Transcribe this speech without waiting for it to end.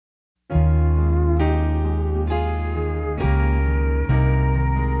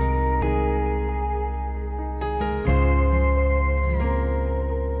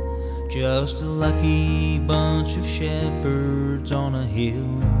Just a lucky bunch of shepherds on a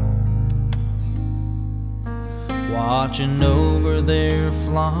hill, watching over their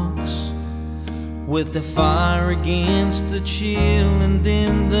flocks with the fire against the chill. And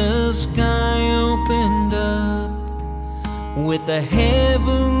then the sky opened up with a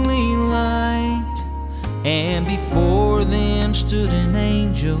heavenly light, and before them stood an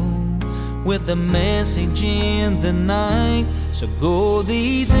angel with a message in the night. So go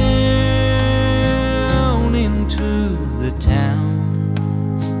thee down into the town.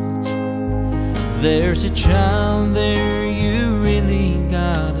 There's a child there you really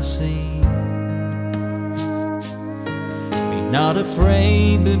gotta see. Be not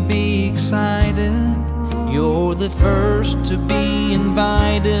afraid, but be excited. You're the first to be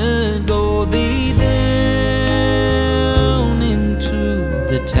invited. Go thee down into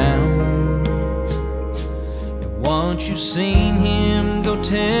the town. Once you've seen him, go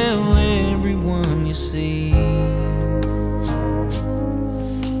tell everyone you see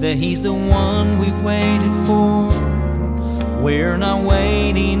that he's the one we've waited for. We're not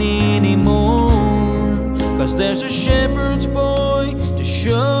waiting anymore, 'cause there's a shepherd's boy to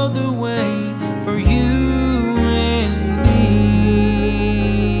show the way for you and me.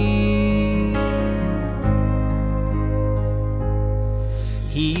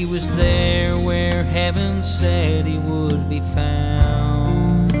 He was there where heaven said he would be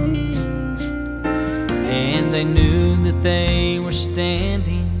found, and they knew that they were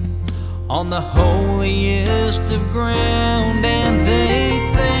standing on the holiest of ground. And they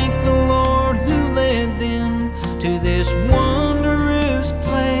thanked the Lord who led them to this wondrous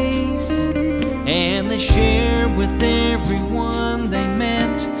place, and they shared with everyone they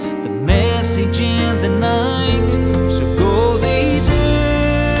met the message in the night. So go thee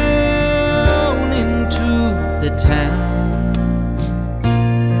down into the town.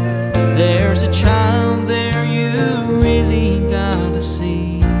 There's a child there you really gotta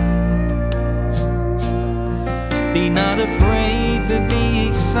see. Be not afraid, but be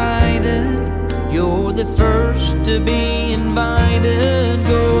excited. You're the first to be invited.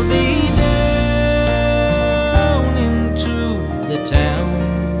 Go thee down into the town.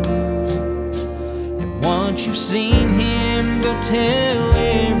 And once you've seen him, go tell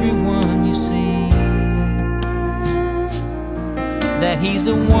everyone you see that he's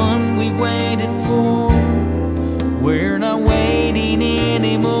the one we've waited for. We're not waiting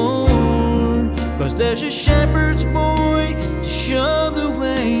anymore, 'cause there's a shepherd's boy to show the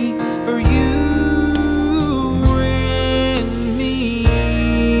way for you and me.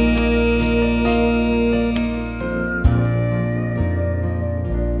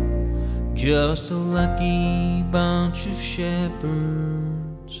 Just a lucky bunch of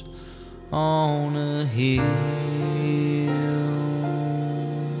shepherds on a hill.